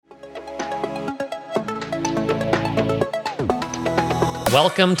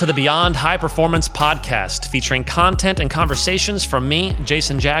Welcome to the Beyond High Performance podcast, featuring content and conversations from me,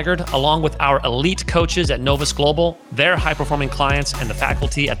 Jason Jaggard, along with our elite coaches at Novus Global, their high-performing clients, and the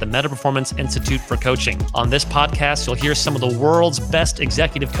faculty at the Meta Performance Institute for Coaching. On this podcast, you'll hear some of the world's best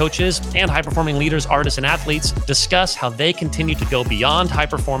executive coaches and high-performing leaders, artists, and athletes discuss how they continue to go beyond high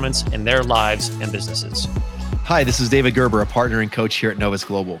performance in their lives and businesses. Hi, this is David Gerber, a partner and coach here at Novus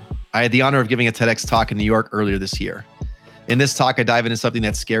Global. I had the honor of giving a TEDx talk in New York earlier this year. In this talk, I dive into something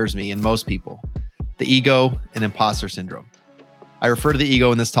that scares me and most people, the ego and imposter syndrome. I refer to the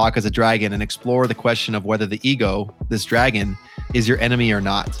ego in this talk as a dragon and explore the question of whether the ego, this dragon, is your enemy or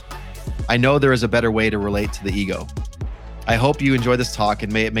not. I know there is a better way to relate to the ego. I hope you enjoy this talk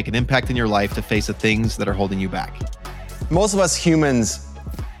and may it make an impact in your life to face the things that are holding you back. Most of us humans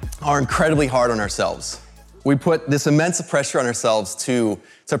are incredibly hard on ourselves. We put this immense pressure on ourselves to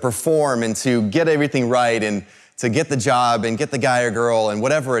perform and to get everything right and to get the job and get the guy or girl and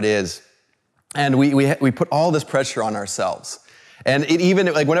whatever it is. And we put all this pressure on ourselves. And it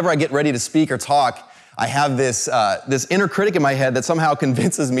even, like whenever I get ready to speak or talk, I have this inner critic in my head that somehow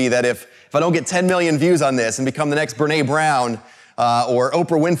convinces me that if I don't get 10 million views on this and become the next Brene Brown or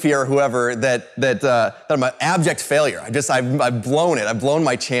Oprah Winfrey or whoever, that I'm an abject failure. I've blown it. I've blown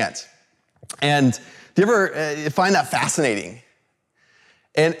my chance. And do you ever find that fascinating?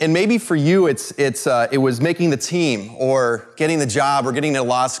 And maybe for you, it was making the team or getting the job or getting to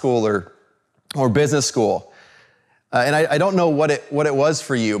law school or business school. And I don't know what it was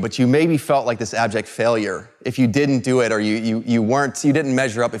for you, but you maybe felt like this abject failure if you didn't do it, or you didn't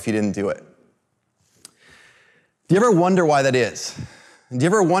measure up if you didn't do it. Do you ever wonder why that is? Do you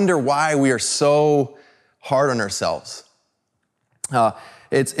ever wonder why we are so hard on ourselves?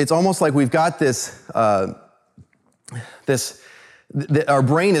 It's almost like we've got our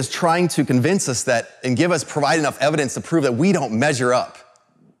brain is trying to convince us that and provide enough evidence to prove that we don't measure up.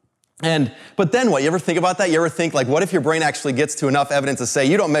 But then what? You ever think about that? You ever think, like, what if your brain actually gets to enough evidence to say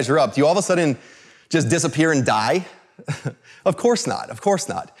you don't measure up? Do you all of a sudden just disappear and die? Of course not. Of course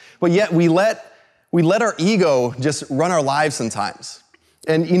not. But yet we let our ego just run our lives sometimes.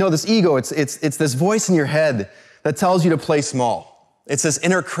 And you know, this ego, it's this voice in your head that tells you to play small. It's this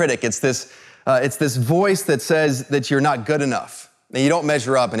inner critic. It's this voice that says that you're not good enough, and you don't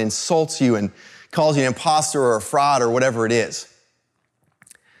measure up, and insults you and calls you an imposter or a fraud or whatever it is.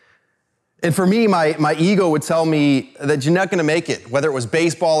 And for me, my ego would tell me that you're not going to make it, whether it was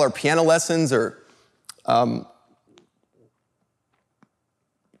baseball or piano lessons or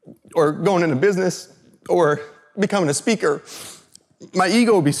going into business or becoming a speaker. My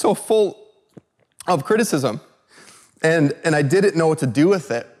ego would be so full of criticism, and I didn't know what to do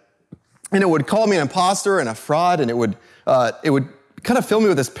with it. And it would call me an imposter and a fraud, and it would kind of fill me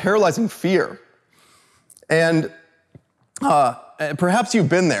with this paralyzing fear. And perhaps you've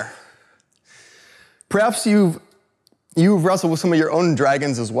been there. Perhaps you've wrestled with some of your own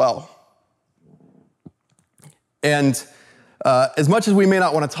dragons as well. And as much as we may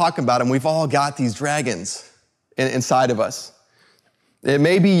not want to talk about them, we've all got these dragons inside of us. It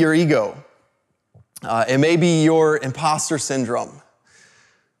may be your ego. It may be your imposter syndrome.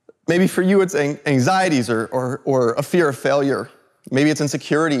 Maybe for you it's anxieties or a fear of failure. Maybe it's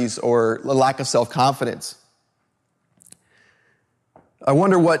insecurities or a lack of self-confidence. I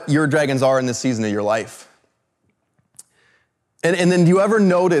wonder what your dragons are in this season of your life. And then do you ever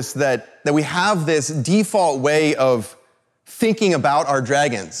notice that we have this default way of thinking about our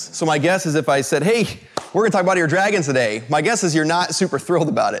dragons? So my guess is if I said, hey, we're going to talk about your dragons today, my guess is you're not super thrilled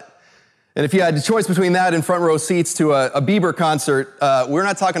about it. And if you had the choice between that and front row seats to a Bieber concert, we're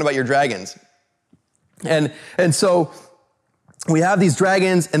not talking about your dragons. And so we have these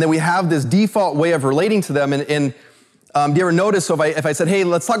dragons, and then we have this default way of relating to them. And do you ever notice, so if I said, hey,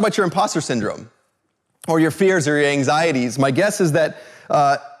 let's talk about your imposter syndrome or your fears or your anxieties, my guess is that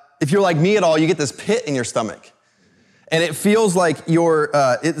if you're like me at all, you get this pit in your stomach. And it feels like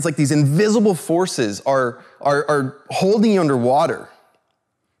it's like these invisible forces are holding you underwater.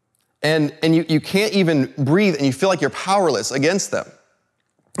 And you can't even breathe, and you feel like you're powerless against them.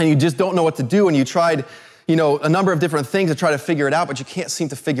 And you just don't know what to do, and you tried, a number of different things to try to figure it out, but you can't seem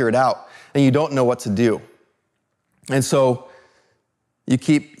to figure it out, and you don't know what to do. And so you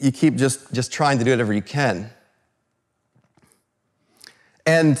keep just trying to do whatever you can.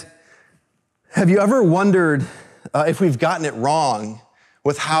 And have you ever wondered if we've gotten it wrong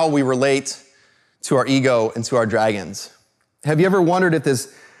with how we relate to our ego and to our dragons? Have you ever wondered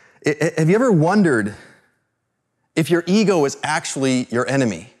if your ego is actually your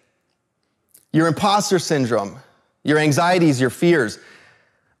enemy? Your imposter syndrome, your anxieties, your fears,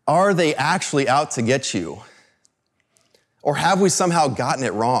 are they actually out to get you? Or have we somehow gotten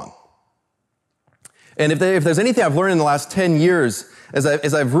it wrong? And if there's anything I've learned in the last 10 years, as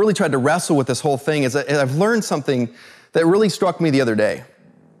I've really tried to wrestle with this whole thing, is I've learned something that really struck me the other day.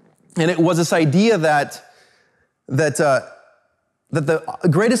 And it was this idea that the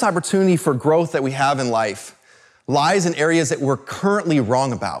greatest opportunity for growth that we have in life lies in areas that we're currently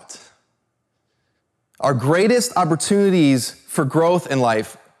wrong about. Our greatest opportunities for growth in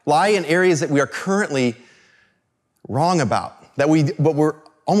life lie in areas that we are currently wrong about, but we're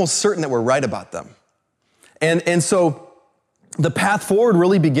almost certain that we're right about them. And so the path forward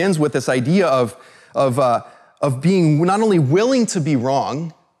really begins with this idea of being not only willing to be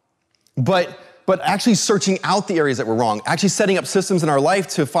wrong, but actually searching out the areas that we're wrong, actually setting up systems in our life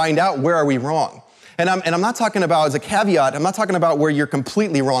to find out where are we wrong. And I'm not talking about, as a caveat, I'm not talking about where you're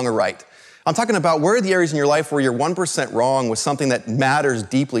completely wrong or right. I'm talking about where are the areas in your life where you're 1% wrong with something that matters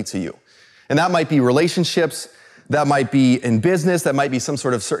deeply to you. And that might be relationships, that might be in business, that might be some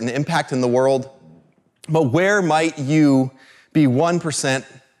sort of certain impact in the world. But where might you be 1%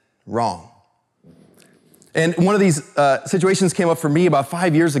 wrong? And one of these situations came up for me about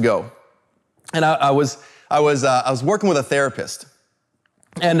 5 years ago. And I was working with a therapist.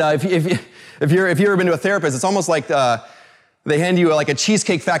 And if you've ever been to a therapist, it's almost like they hand you like a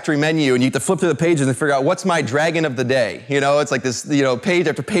Cheesecake Factory menu, and you have to flip through the pages and figure out what's my dragon of the day. It's like this, page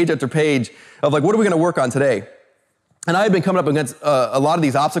after page after page of like, what are we going to work on today? And I had been coming up against a lot of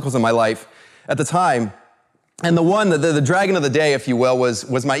these obstacles in my life at the time. And the dragon of the day, if you will,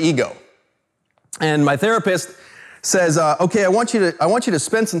 was my ego. And my therapist says, okay, I want you to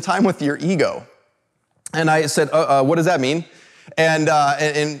spend some time with your ego. And I said, what does that mean? And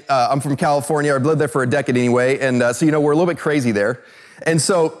I'm from California. I've lived there for a decade anyway. And so we're a little bit crazy there. And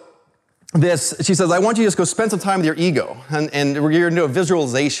so she says, I want you to just go spend some time with your ego. And we're going to do a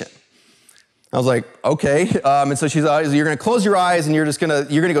visualization. I was like, okay. And so she's you're going to close your eyes and you're going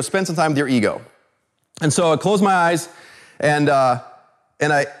to go spend some time with your ego. And so I closed my eyes and I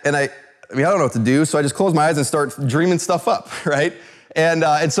don't know what to do. So I just close my eyes and start dreaming stuff up, right?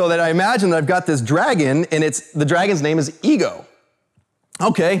 And so then I imagine that I've got this dragon, and the dragon's name is ego.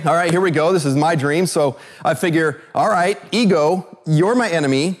 Okay, all right, here we go. This is my dream. So I figure, all right, ego, you're my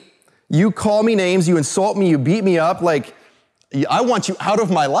enemy. You call me names, you insult me, you beat me up. Like, I want you out of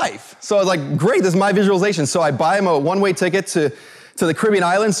my life. So I was like, great, this is my visualization. So I buy him a one-way ticket to the Caribbean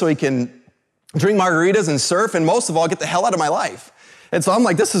islands so he can drink margaritas and surf, and most of all, get the hell out of my life. And so I'm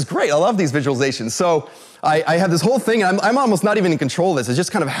like, this is great. I love these visualizations. So I have this whole thing, and I'm almost not even in control of this. It's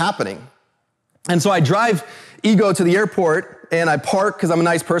just kind of happening. And so I drive ego to the airport, and I park because I'm a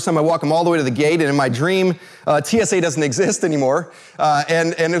nice person. I walk him all the way to the gate, and in my dream, TSA doesn't exist anymore.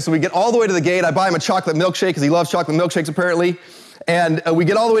 And so we get all the way to the gate. I buy him a chocolate milkshake because he loves chocolate milkshakes apparently. And we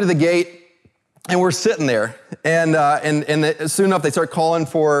get all the way to the gate, and we're sitting there. And soon enough, they start calling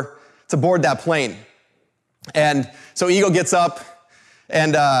to board that plane. And so ego gets up,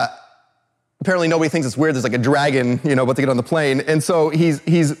 and apparently nobody thinks it's weird. There's like a dragon, about to get on the plane. And so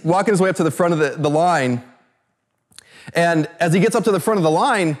he's walking his way up to the front of the line. And as he gets up to the front of the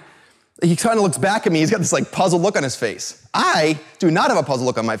line, he kind of looks back at me. He's got this like puzzled look on his face. I do not have a puzzled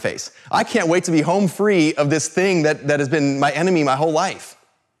look on my face. I can't wait to be home free of this thing that has been my enemy my whole life.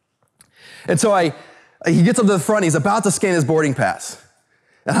 And so he gets up to the front. He's about to scan his boarding pass.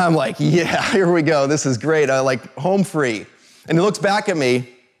 And I'm like, yeah, here we go. This is great. I like home free. And he looks back at me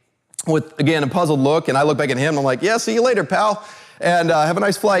with, again, a puzzled look. And I look back at him. And I'm like, yeah, see you later, pal. And have a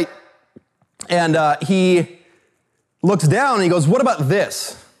nice flight. And he looks down and he goes, what about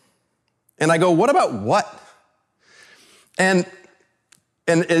this? And I go, what about what? And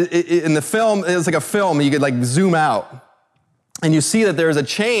in the film, it's like a film. You could like zoom out. And you see that there's a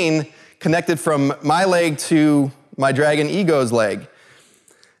chain connected from my leg to my dragon ego's leg.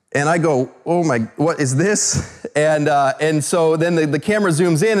 And I go, oh my, what is this? And so then the camera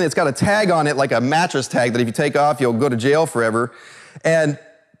zooms in and it's got a tag on it, like a mattress tag that if you take off, you'll go to jail forever. And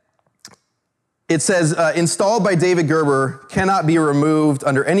it says, installed by David Gerber, cannot be removed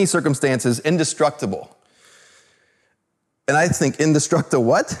under any circumstances, indestructible. And I think, indestructible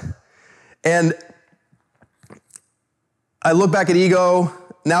what? And I look back at ego,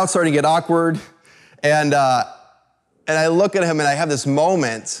 now it's starting to get awkward. And I look at him and I have this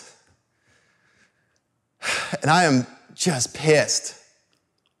moment, and I am just pissed.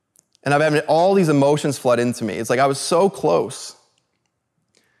 And I'm having all these emotions flood into me. It's like I was so close.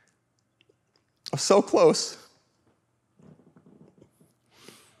 I was so close.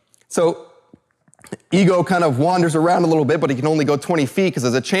 So ego kind of wanders around a little bit, but he can only go 20 feet because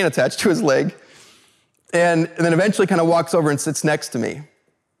there's a chain attached to his leg. And then eventually kind of walks over and sits next to me.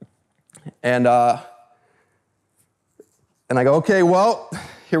 And And I go, okay, well,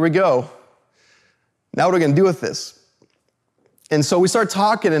 here we go. Now what are we gonna do with this? And so we start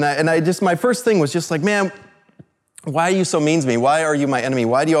talking, and I just, my first thing was just like, man, why are you so mean to me? Why are you my enemy?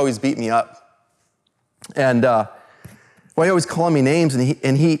 Why do you always beat me up? And why are you always calling me names?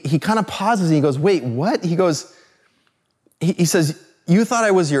 And he kind of pauses and he goes, wait, what? He goes, he says, you thought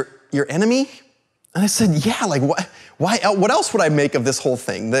I was your enemy? And I said, yeah, like what else would I make of this whole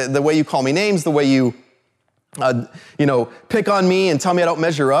thing? The way you call me names, the way you, pick on me and tell me I don't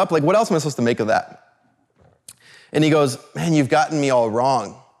measure up. Like, what else am I supposed to make of that? And he goes, man, you've gotten me all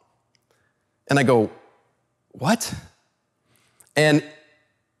wrong. And I go, what? And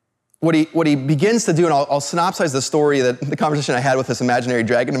what he begins to do, and I'll synopsize the story, the conversation I had with this imaginary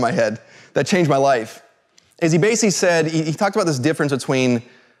dragon in my head that changed my life, is he basically said, he talked about this difference between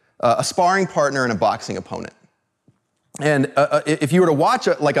a sparring partner and a boxing opponent. And if you were to watch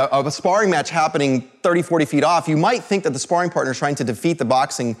a sparring match happening 30, 40 feet off, you might think that the sparring partner is trying to defeat the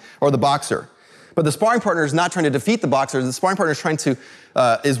boxer. But the sparring partner is not trying to defeat the boxer. The sparring partner is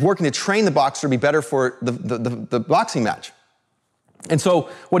is working to train the boxer to be better for the boxing match. And so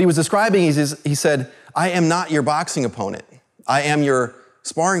what he was describing is he said, I am not your boxing opponent. I am your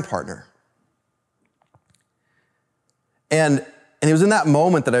sparring partner. And it was in that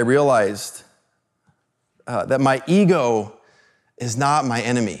moment that I realized that my ego is not my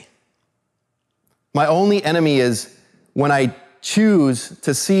enemy. My only enemy is when I choose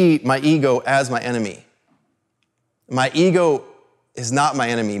to see my ego as my enemy. My ego is not my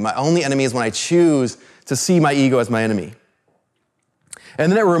enemy. My only enemy is when I choose to see my ego as my enemy.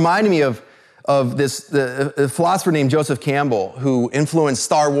 And then it reminded me of the philosopher named Joseph Campbell, who influenced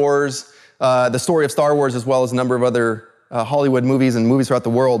Star Wars, the story of Star Wars, as well as a number of other Hollywood movies and movies throughout the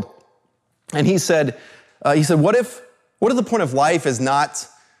world. And he said, what if the point of life is not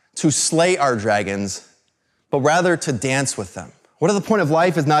to slay our dragons, but rather to dance with them? What if the point of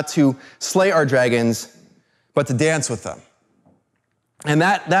life is not to slay our dragons, but to dance with them? And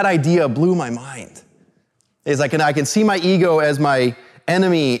that idea blew my mind. Is I can see my ego as my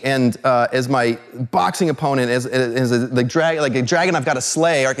enemy and as my boxing opponent, as a dragon I've got to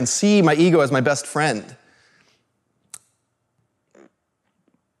slay, or I can see my ego as my best friend.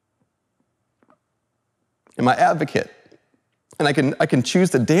 And my advocate. And I can choose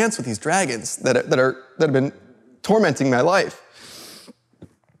to dance with these dragons that have been tormenting my life.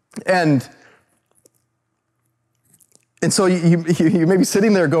 And so you may be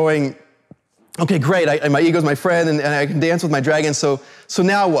sitting there going, okay, great, my ego's my friend, and I can dance with my dragon, so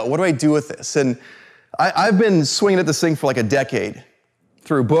now what? What do I do with this? And I've been swinging at this thing for like a decade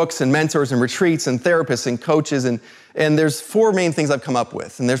through books and mentors and retreats and therapists and coaches, and there's 4 main things I've come up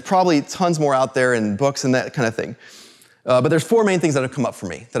with, and there's probably tons more out there in books and that kind of thing. But there's 4 main things that have come up for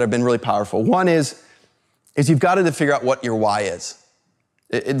me that have been really powerful. One is you've got to figure out what your why is.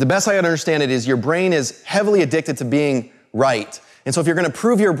 The best I can understand it is your brain is heavily addicted to being right. And so if you're going to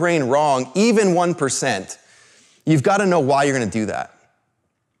prove your brain wrong, even 1%, you've got to know why you're going to do that.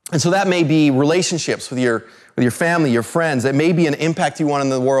 And so that may be relationships with your family, your friends. It may be an impact you want in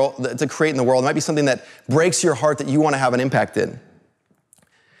the world to create in the world. It might be something that breaks your heart that you want to have an impact in.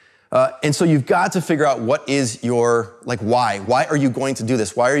 And so you've got to figure out what is your why. Why are you going to do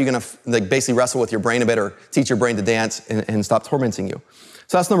this? Why are you going to basically wrestle with your brain a bit or teach your brain to dance and stop tormenting you?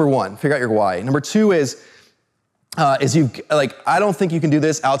 So that's number 1. Figure out your why. Number 2 is I don't think you can do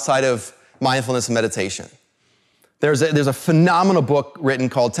this outside of mindfulness and meditation. There's a phenomenal book written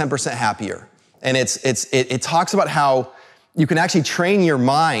called 10% Happier, and it talks about how you can actually train your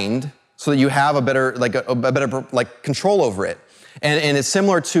mind so that you have a better control over it. And it's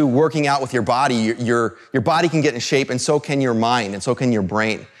similar to working out with your body. Your body can get in shape, and so can your mind, and so can your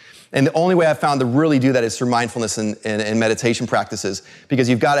brain. And the only way I've found to really do that is through mindfulness and meditation practices, because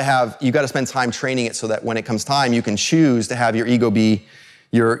you've got to spend time training it so that when it comes time, you can choose to have your ego be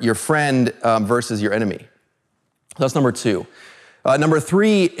your friend versus your enemy. So that's number 2. Number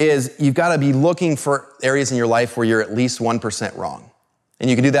 3 is you've got to be looking for areas in your life where you're at least 1% wrong. And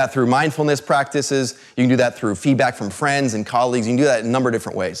you can do that through mindfulness practices. You can do that through feedback from friends and colleagues. You can do that in a number of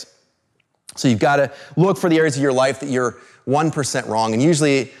different ways. So you've got to look for the areas of your life that you're 1% wrong. And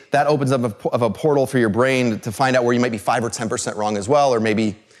usually that opens up a portal for your brain to find out where you might be 5 or 10% wrong as well, or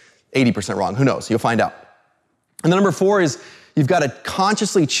maybe 80% wrong. Who knows? You'll find out. And then number 4 is you've got to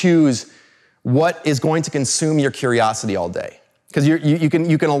consciously choose what is going to consume your curiosity all day. Because you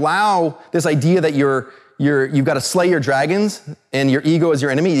can allow this idea that you've got to slay your dragons and your ego is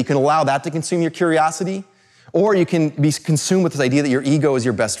your enemy. You can allow that to consume your curiosity, or you can be consumed with this idea that your ego is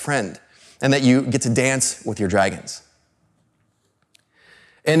your best friend and that you get to dance with your dragons.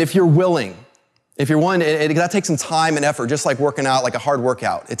 And if you're willing If you're one, that takes some time and effort, just like working out, like a hard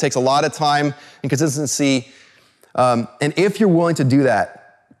workout. It takes a lot of time and consistency. And if you're willing to do that,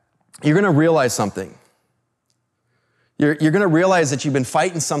 you're going to realize something. You're going to realize that you've been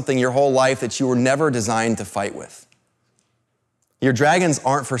fighting something your whole life that you were never designed to fight with. Your dragons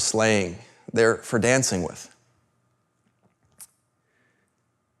aren't for slaying, they're for dancing with.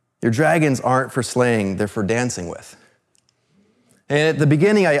 Your dragons aren't for slaying, they're for dancing with. And at the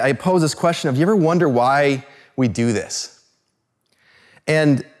beginning, I posed this question of, you ever wonder why we do this?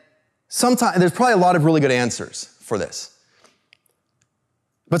 And sometimes, there's probably a lot of really good answers for this.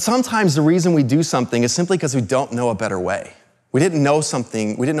 But sometimes the reason we do something is simply because we don't know a better way. We didn't know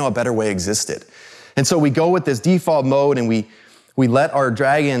a better way existed. And so we go with this default mode and we let our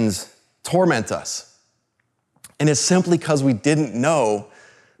dragons torment us. And it's simply because we didn't know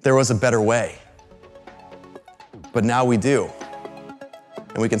there was a better way. But now we do.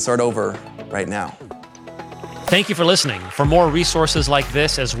 And we can start over right now. Thank you for listening. For more resources like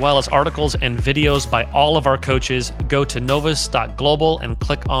this, as well as articles and videos by all of our coaches, go to novus.global and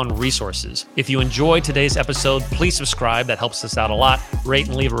click on resources. If you enjoyed today's episode, please subscribe. That helps us out a lot. Rate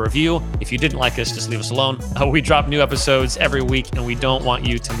and leave a review. If you didn't like us, just leave us alone. We drop new episodes every week, and we don't want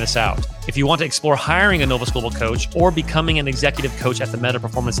you to miss out. If you want to explore hiring a Novus Global coach or becoming an executive coach at the Meta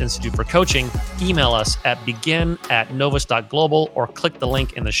Performance Institute for coaching, email us at begin@novus.global or click the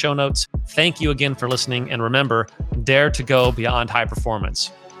link in the show notes. Thank you again for listening, and remember, dare to go beyond high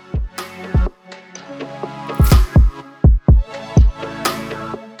performance.